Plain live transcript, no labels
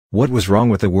What was wrong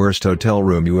with the worst hotel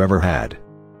room you ever had?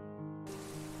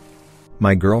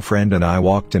 My girlfriend and I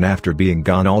walked in after being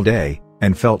gone all day,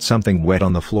 and felt something wet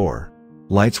on the floor.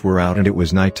 Lights were out and it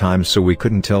was nighttime, so we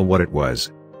couldn't tell what it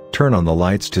was. Turn on the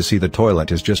lights to see the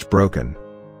toilet is just broken.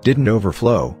 Didn't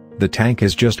overflow, the tank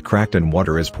is just cracked and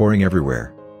water is pouring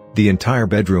everywhere. The entire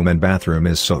bedroom and bathroom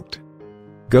is soaked.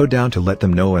 Go down to let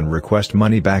them know and request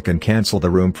money back and cancel the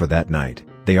room for that night.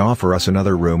 They offer us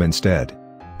another room instead.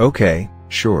 Okay,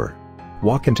 sure.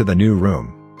 Walk into the new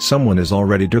room, someone is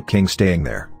already ducking staying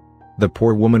there. The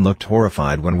poor woman looked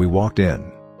horrified when we walked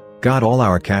in. Got all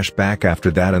our cash back after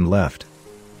that and left.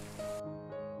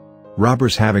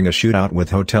 Robbers having a shootout with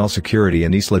hotel security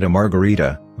in Isla de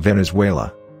Margarita,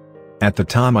 Venezuela. At the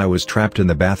time I was trapped in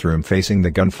the bathroom facing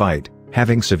the gunfight,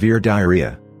 having severe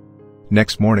diarrhea.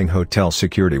 Next morning hotel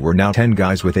security were now 10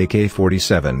 guys with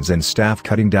AK-47s and staff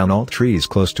cutting down all trees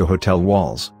close to hotel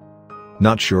walls.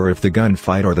 Not sure if the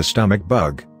gunfight or the stomach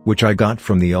bug, which I got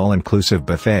from the all-inclusive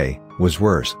buffet, was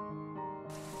worse.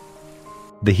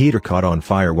 The heater caught on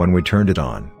fire when we turned it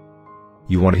on.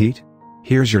 You want heat?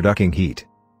 Here's your ducking heat.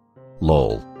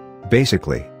 Lol.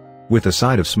 Basically. With a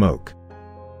side of smoke.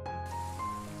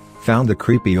 Found the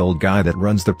creepy old guy that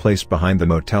runs the place behind the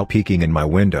motel peeking in my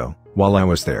window, while I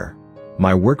was there.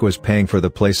 My work was paying for the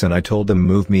place and I told them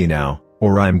move me now,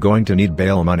 or I'm going to need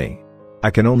bail money. I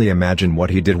can only imagine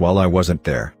what he did while I wasn't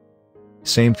there.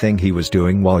 Same thing he was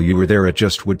doing while you were there, it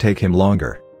just would take him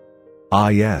longer. Ah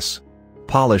yes.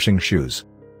 Polishing shoes.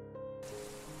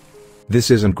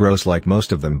 This isn't gross like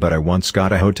most of them, but I once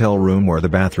got a hotel room where the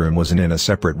bathroom wasn't in a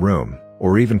separate room,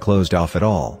 or even closed off at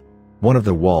all. One of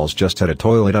the walls just had a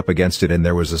toilet up against it and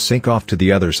there was a sink off to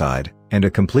the other side, and a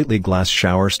completely glass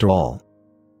shower stall.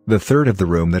 The third of the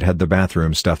room that had the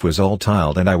bathroom stuff was all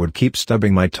tiled and I would keep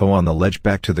stubbing my toe on the ledge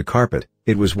back to the carpet.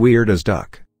 It was weird as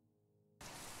duck.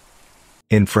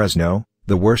 In Fresno,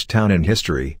 the worst town in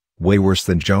history, way worse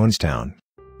than Jonestown.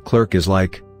 Clerk is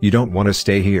like, you don't want to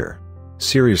stay here.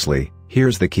 Seriously,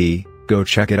 here's the key, go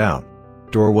check it out.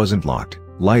 Door wasn't locked,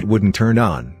 light wouldn't turn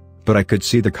on, but I could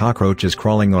see the cockroaches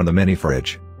crawling on the mini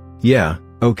fridge. Yeah,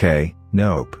 okay,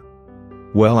 nope.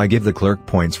 Well, I give the clerk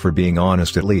points for being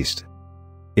honest at least.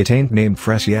 It ain't named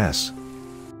fresh, yes.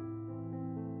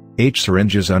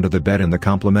 Syringes under the bed and the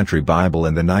complimentary Bible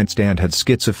in the nightstand had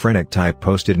schizophrenic type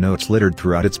post-it notes littered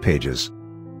throughout its pages.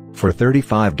 For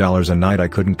 $35 a night I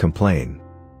couldn't complain.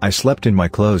 I slept in my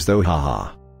clothes though,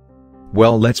 haha.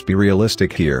 Well, let's be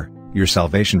realistic here, your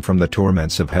salvation from the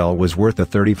torments of hell was worth the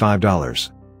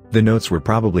 $35. The notes were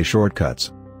probably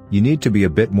shortcuts. You need to be a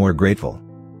bit more grateful.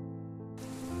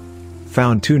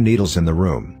 Found 2 needles in the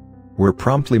room. Were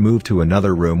promptly moved to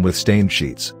another room with stained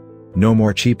sheets. No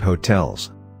more cheap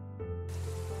hotels.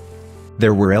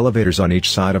 There were elevators on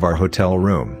each side of our hotel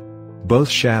room. Both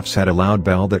shafts had a loud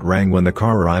bell that rang when the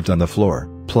car arrived on the floor,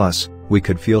 plus, we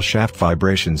could feel shaft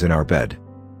vibrations in our bed.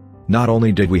 Not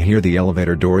only did we hear the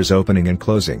elevator doors opening and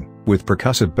closing, with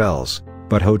percussive bells,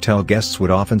 but hotel guests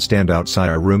would often stand outside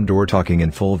our room door talking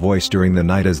in full voice during the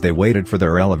night as they waited for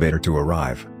their elevator to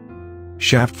arrive.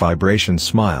 Shaft vibrations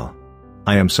smile.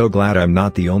 I am so glad I'm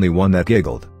not the only one that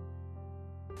giggled.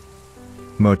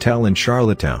 Motel in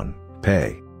Charlottetown,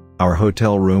 pay. Our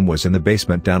hotel room was in the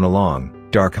basement down a long,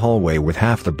 dark hallway with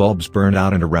half the bulbs burned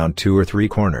out and around 2 or 3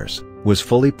 corners, was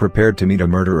fully prepared to meet a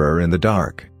murderer in the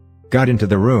dark. Got into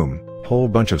the room, whole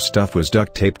bunch of stuff was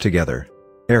duct taped together.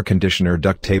 Air conditioner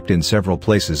duct taped in several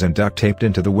places and duct taped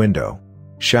into the window.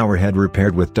 Shower head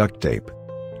repaired with duct tape.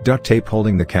 Duct tape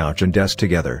holding the couch and desk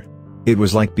together. It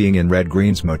was like being in Red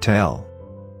Green's motel.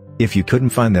 If you couldn't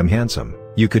find them handsome,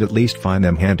 you could at least find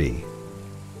them handy.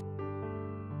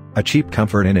 A cheap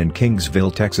Comfort Inn in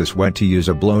Kingsville, Texas went to use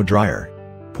a blow dryer.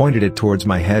 Pointed it towards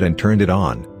my head and turned it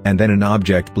on, and then an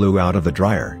object blew out of the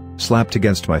dryer, slapped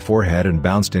against my forehead and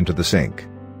bounced into the sink.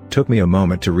 Took me a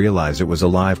moment to realize it was a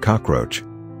live cockroach.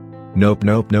 Nope,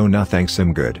 no thanks,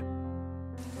 I'm good.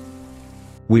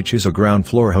 We chose a ground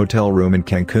floor hotel room in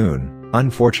Cancun.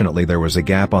 Unfortunately there was a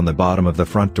gap on the bottom of the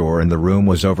front door and the room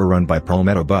was overrun by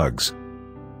palmetto bugs.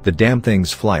 The damn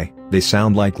things fly, they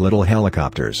sound like little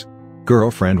helicopters.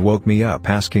 Girlfriend woke me up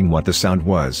asking what the sound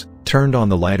was, turned on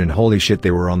the light and holy shit,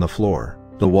 they were on the floor,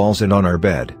 the walls and on our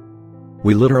bed.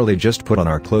 We literally just put on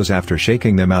our clothes after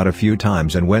shaking them out a few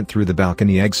times and went through the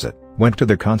balcony exit, went to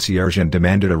the concierge and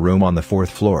demanded a room on the 4th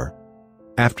floor.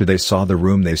 After they saw the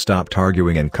room they stopped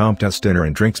arguing and comped us dinner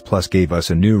and drinks plus gave us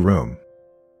a new room.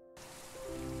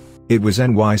 It was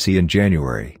NYC in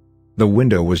January. The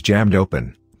window was jammed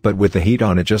open, but with the heat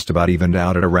on it just about evened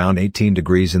out at around 18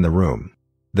 degrees in the room.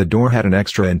 The door had an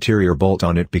extra interior bolt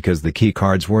on it because the key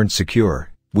cards weren't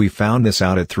secure, We found this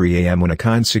out at 3 a.m. when a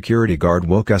kind security guard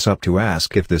woke us up to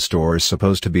ask if this door is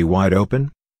supposed to be wide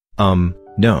open.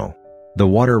 No. The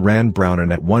water ran brown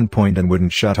and at one point and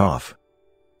wouldn't shut off.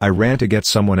 I ran to get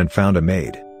someone and found a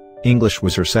maid. English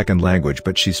was her second language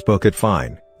but she spoke it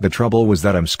fine. The trouble was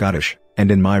that I'm Scottish, and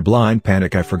in my blind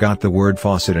panic I forgot the word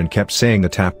faucet and kept saying the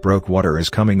tap broke, water is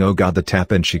coming, oh god the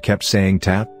tap, and she kept saying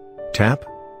tap, tap,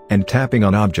 and tapping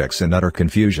on objects in utter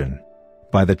confusion.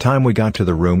 By the time we got to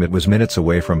the room it was minutes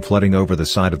away from flooding over the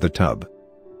side of the tub.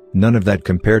 None of that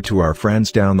compared to our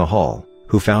friends down the hall,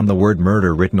 who found the word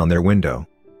murder written on their window.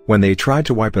 When they tried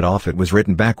to wipe it off it was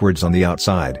written backwards on the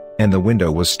outside, and the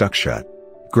window was stuck shut.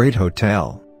 Great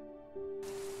hotel.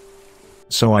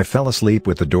 So I fell asleep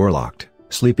with the door locked,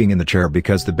 sleeping in the chair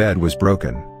because the bed was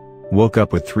broken. Woke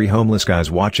up with 3 homeless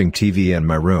guys watching TV in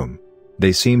my room.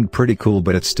 They seemed pretty cool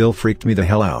but it still freaked me the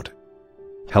hell out.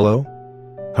 Hello?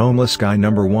 Homeless guy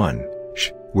number 1,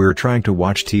 shh, we're trying to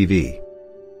watch TV.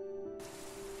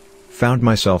 Found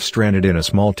myself stranded in a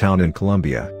small town in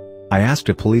Colombia. I asked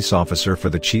a police officer for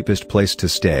the cheapest place to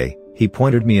stay. He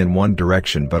pointed me in one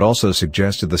direction but also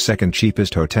suggested the second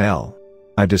cheapest hotel.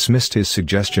 I dismissed his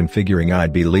suggestion figuring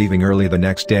I'd be leaving early the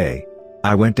next day.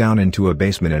 I went down into a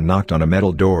basement and knocked on a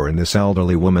metal door and this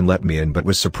elderly woman let me in but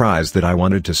was surprised that I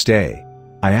wanted to stay.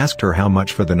 I asked her how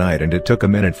much for the night and it took a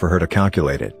minute for her to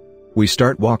calculate it. We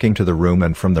start walking to the room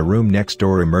and from the room next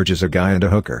door emerges a guy and a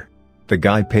hooker. The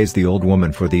guy pays the old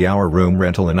woman for the hour room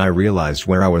rental and I realized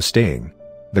where I was staying.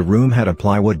 The room had a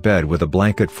plywood bed with a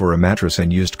blanket for a mattress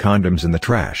and used condoms in the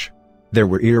trash. There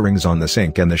were earrings on the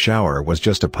sink and the shower was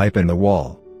just a pipe in the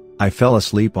wall. I fell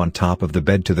asleep on top of the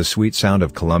bed to the sweet sound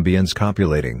of Colombians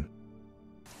copulating.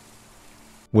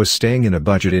 Was staying in a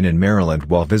budget inn in Maryland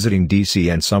while visiting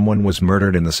DC and someone was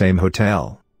murdered in the same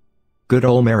hotel. Good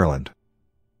old Maryland.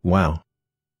 Wow.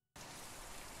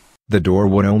 The door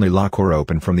would only lock or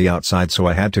open from the outside so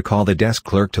I had to call the desk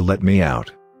clerk to let me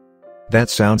out. That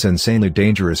sounds insanely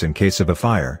dangerous in case of a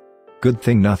fire. Good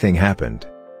thing nothing happened.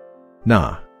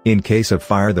 Nah. In case of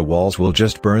fire the walls will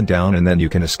just burn down and then you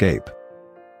can escape.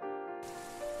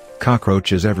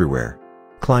 Cockroaches everywhere.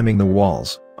 Climbing the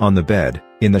walls, on the bed,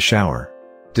 in the shower.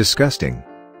 Disgusting.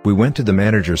 We went to the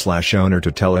manager/owner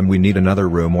to tell him we need another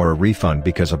room or a refund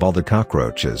because of all the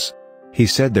cockroaches. He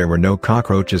said there were no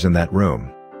cockroaches in that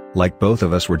room. Like both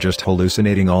of us were just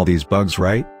hallucinating all these bugs,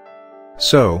 right?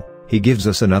 So, he gives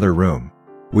us another room.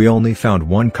 We only found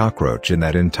one cockroach in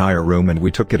that entire room and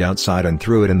we took it outside and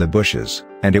threw it in the bushes,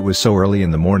 and it was so early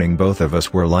in the morning both of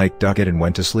us were like duck it and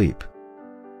went to sleep.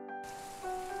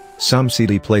 Some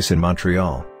seedy place in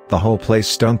Montreal, the whole place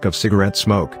stunk of cigarette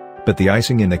smoke, but the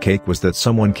icing in the cake was that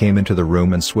someone came into the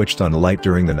room and switched on a light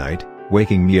during the night,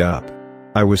 waking me up.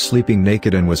 I was sleeping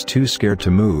naked and was too scared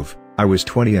to move. I was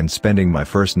 20 and spending my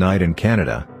first night in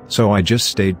Canada, so I just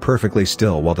stayed perfectly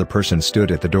still while the person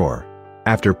stood at the door.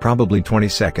 After probably 20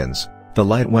 seconds, the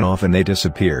light went off and they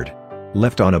disappeared.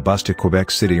 Left on a bus to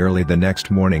Quebec City early the next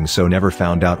morning so never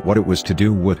found out what it was to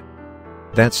do with.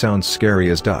 That sounds scary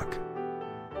as duck.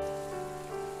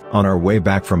 On our way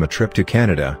back from a trip to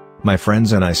Canada, my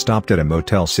friends and I stopped at a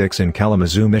Motel 6 in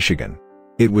Kalamazoo, Michigan.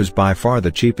 It was by far the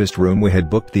cheapest room we had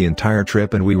booked the entire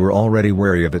trip and we were already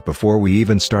wary of it before we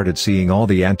even started seeing all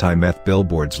the anti-meth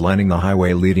billboards lining the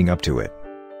highway leading up to it.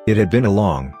 It had been a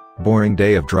long, boring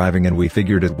day of driving and we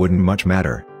figured it wouldn't much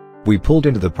matter. We pulled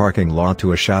into the parking lot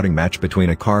to a shouting match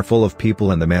between a car full of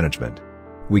people and the management.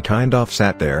 We kind of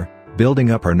sat there,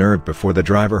 building up our nerve before the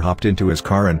driver hopped into his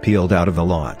car and peeled out of the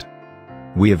lot.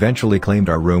 We eventually claimed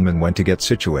our room and went to get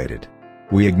situated.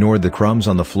 We ignored the crumbs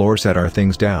on the floor, set our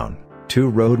things down, too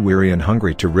road weary and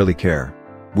hungry to really care.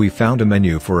 We found a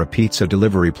menu for a pizza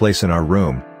delivery place in our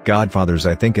room, Godfather's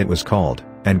I think it was called,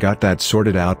 and got that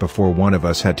sorted out before one of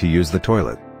us had to use the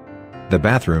toilet. The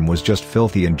bathroom was just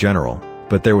filthy in general,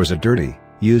 but there was a dirty,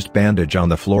 used bandage on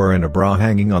the floor and a bra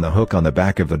hanging on the hook on the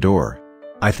back of the door.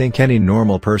 I think any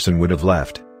normal person would have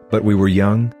left, but we were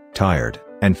young, tired,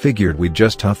 and figured we'd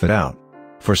just tough it out.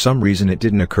 For some reason it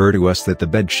didn't occur to us that the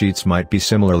bed sheets might be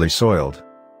similarly soiled.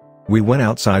 We went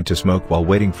outside to smoke while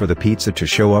waiting for the pizza to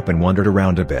show up and wandered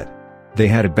around a bit. They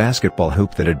had a basketball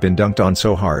hoop that had been dunked on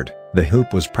so hard, the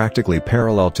hoop was practically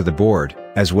parallel to the board,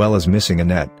 as well as missing a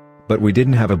net, but we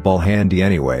didn't have a ball handy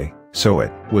anyway, so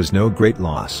it was no great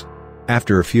loss.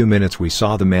 After a few minutes we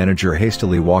saw the manager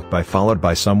hastily walk by followed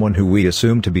by someone who we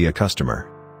assumed to be a customer.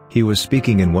 He was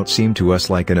speaking in what seemed to us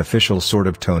like an official sort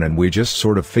of tone and we just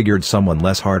sort of figured someone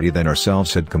less hardy than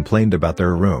ourselves had complained about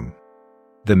their room.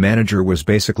 The manager was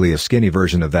basically a skinny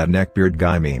version of that neckbeard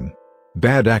guy meme.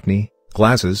 Bad acne,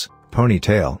 glasses,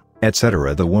 ponytail,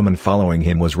 etc. The woman following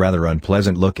him was rather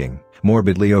unpleasant looking,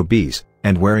 morbidly obese,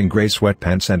 and wearing gray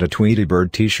sweatpants and a Tweety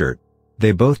Bird t-shirt.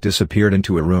 They both disappeared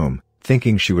into a room,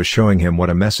 thinking she was showing him what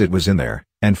a mess it was in there,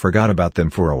 and forgot about them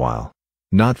for a while.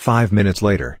 Not 5 minutes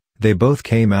later, they both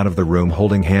came out of the room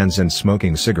holding hands and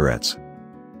smoking cigarettes.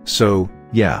 So,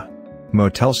 yeah.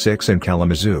 Motel 6 in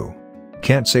Kalamazoo.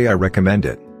 Can't say I recommend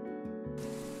it.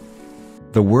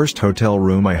 The worst hotel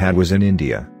room I had was in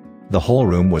India. The whole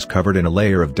room was covered in a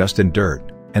layer of dust and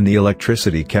dirt, and the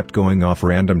electricity kept going off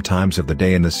random times of the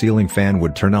day and the ceiling fan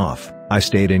would turn off. I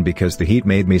stayed in because the heat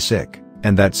made me sick,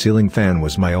 and that ceiling fan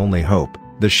was my only hope.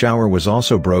 The shower was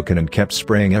also broken and kept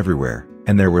spraying everywhere,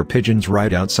 and there were pigeons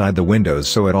right outside the windows,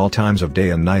 so at all times of day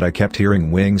and night I kept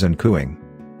hearing wings and cooing.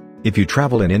 If you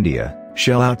travel in India,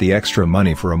 shell out the extra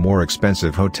money for a more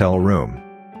expensive hotel room.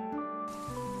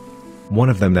 One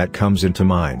of them that comes into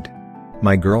mind.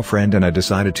 My girlfriend and I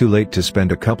decided too late to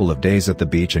spend a couple of days at the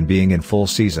beach, and being in full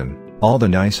season, all the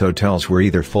nice hotels were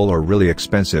either full or really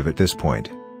expensive at this point.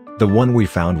 The one we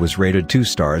found was rated 2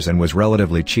 stars and was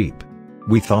relatively cheap.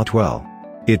 We thought, well,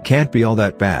 it can't be all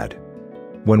that bad.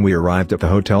 When we arrived at the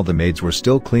hotel, the maids were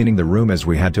still cleaning the room as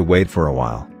we had to wait for a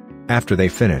while. After they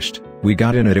finished, we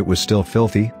got in and it was still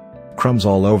filthy. Crumbs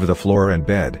all over the floor and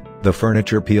bed, the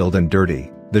furniture peeled and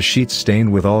dirty, the sheets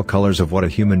stained with all colors of what a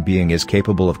human being is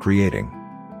capable of creating.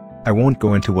 I won't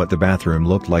go into what the bathroom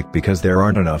looked like because there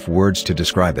aren't enough words to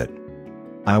describe it.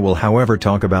 I will however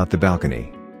talk about the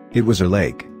balcony. It was a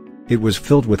lake. It was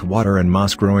filled with water and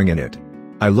moss growing in it.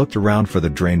 I looked around for the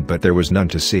drain but there was none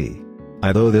to see.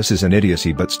 I know this is an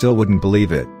idiocy but still wouldn't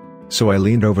believe it. So I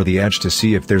leaned over the edge to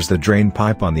see if there's the drain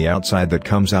pipe on the outside that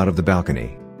comes out of the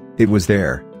balcony. It was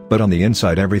there, but on the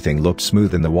inside everything looked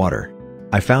smooth in the water.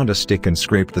 I found a stick and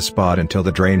scraped the spot until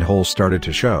the drain hole started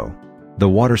to show. The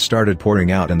water started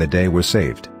pouring out and the day was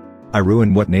saved. I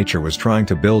ruined what nature was trying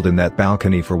to build in that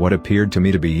balcony for what appeared to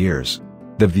me to be years.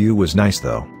 The view was nice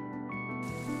though.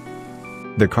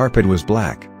 The carpet was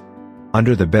black.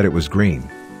 Under the bed it was green.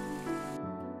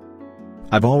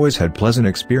 I've always had pleasant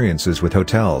experiences with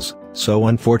hotels, so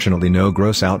unfortunately no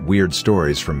gross out weird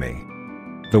stories from me.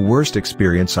 The worst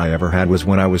experience I ever had was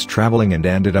when I was traveling and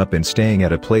ended up staying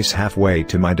at a place halfway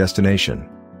to my destination.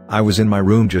 I was in my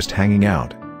room just hanging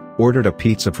out. Ordered a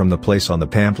pizza from the place on the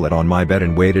pamphlet on my bed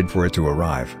and waited for it to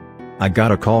arrive. I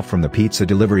got a call from the pizza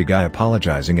delivery guy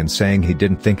apologizing and saying he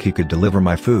didn't think he could deliver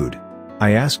my food.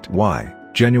 I asked why,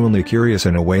 genuinely curious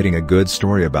and awaiting a good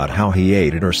story about how he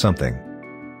ate it or something.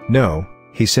 No,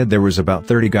 he said there was about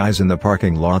 30 guys in the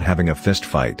parking lot having a fist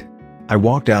fight. I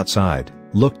walked outside,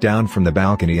 looked down from the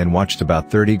balcony and watched about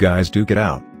 30 guys duke it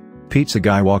out. Pizza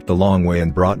guy walked the long way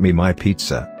and brought me my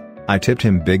pizza. I tipped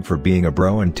him big for being a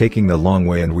bro and taking the long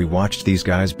way, and we watched these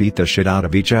guys beat the shit out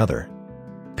of each other.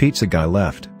 Pizza guy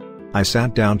left. I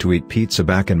sat down to eat pizza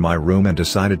back in my room and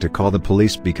decided to call the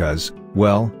police because,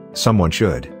 well, someone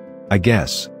should. I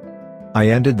guess. I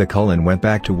ended the call and went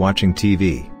back to watching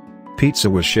TV. Pizza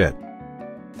was shit.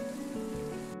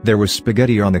 There was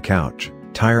spaghetti on the couch,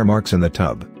 tire marks in the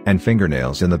tub, and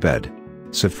fingernails in the bed.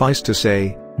 Suffice to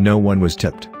say, no one was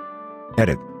tipped.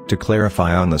 Edit, to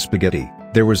clarify on the spaghetti,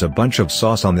 there was a bunch of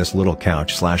sauce on this little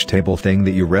couch/table thing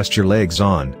that you rest your legs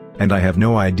on, and I have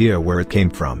no idea where it came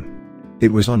from.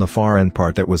 It was on the far end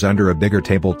part that was under a bigger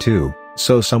table too,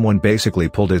 so someone basically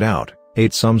pulled it out,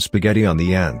 ate some spaghetti on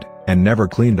the end, and never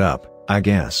cleaned up, I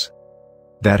guess.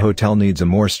 That hotel needs a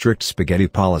more strict spaghetti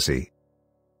policy.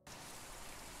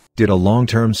 Did a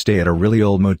long-term stay at a really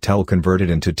old motel converted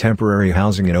into temporary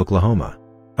housing in Oklahoma.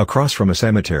 Across from a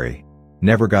cemetery.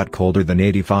 Never got colder than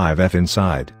 85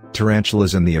 inside,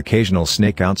 tarantulas and the occasional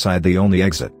snake outside the only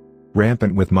exit.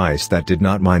 Rampant with mice that did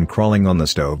not mind crawling on the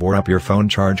stove or up your phone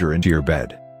charger into your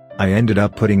bed. I ended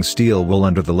up putting steel wool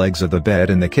under the legs of the bed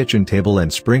and the kitchen table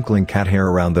and sprinkling cat hair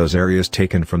around those areas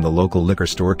taken from the local liquor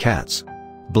store cats.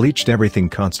 Bleached everything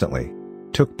constantly.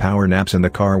 Took power naps in the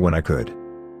car when I could.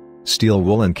 Steel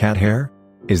wool and cat hair?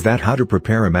 Is that how to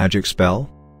prepare a magic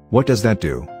spell? What does that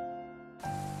do?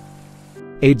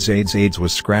 AIDS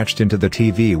was scratched into the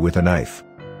TV with a knife.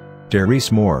 There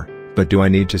is more, but do I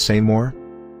need to say more?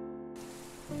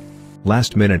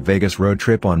 Last minute Vegas road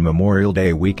trip on Memorial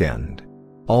Day weekend.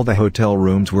 All the hotel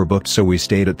rooms were booked, so we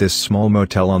stayed at this small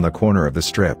motel on the corner of the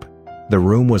strip. The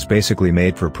room was basically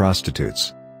made for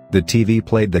prostitutes. The TV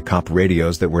played the cop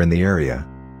radios that were in the area.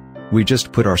 We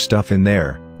just put our stuff in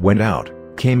there, went out,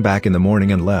 came back in the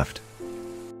morning and left.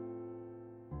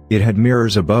 It had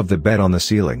mirrors above the bed on the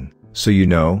ceiling, so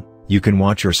you can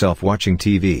watch yourself watching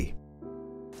TV.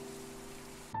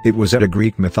 It was at a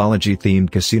Greek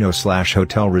mythology-themed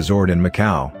casino/hotel resort in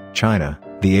Macau, China,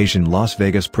 the Asian Las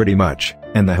Vegas pretty much,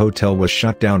 and the hotel was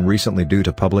shut down recently due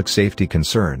to public safety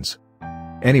concerns.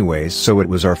 Anyways, so it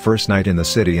was our first night in the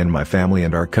city and my family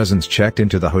and our cousins checked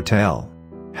into the hotel.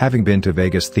 Having been to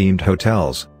Vegas-themed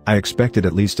hotels, I expected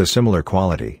at least a similar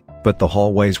quality, but the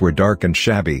hallways were dark and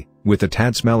shabby, with a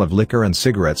tad smell of liquor and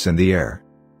cigarettes in the air.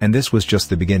 And this was just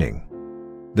the beginning.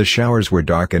 The showers were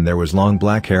dark and there was long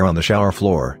black hair on the shower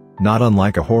floor, not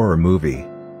unlike a horror movie.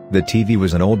 The TV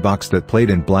was an old box that played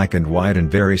in black and white and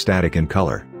very static in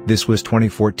color. This was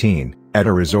 2014, at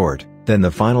a resort. Then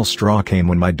the final straw came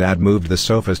when my dad moved the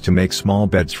sofas to make small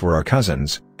beds for our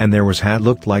cousins, and there was had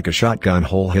looked like a shotgun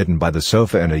hole hidden by the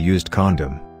sofa and a used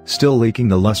condom, still leaking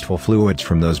the lustful fluids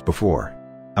from those before.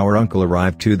 Our uncle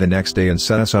arrived too the next day and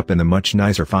set us up in a much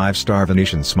nicer 5-star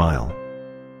Venetian smile.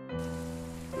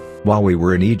 While we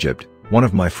were in Egypt, one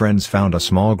of my friends found a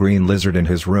small green lizard in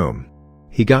his room.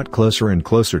 He got closer and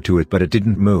closer to it but it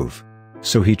didn't move.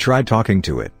 So he tried talking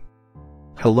to it.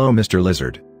 "Hello, Mr.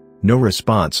 Lizard." No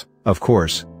response, of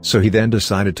course, so he then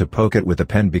decided to poke it with a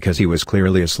pen because he was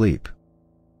clearly asleep.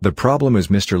 The problem is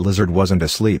Mr. Lizard wasn't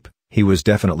asleep, he was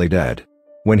definitely dead.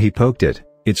 When he poked it,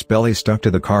 its belly stuck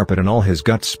to the carpet and all his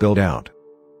guts spilled out.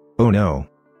 Oh no.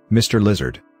 Mr.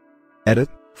 Lizard. Edit,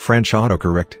 French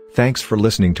autocorrect. Thanks for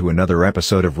listening to another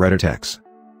episode of Reddit X.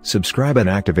 Subscribe and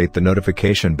activate the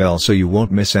notification bell so you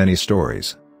won't miss any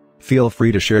stories. Feel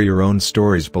free to share your own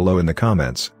stories below in the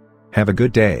comments. Have a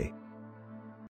good day.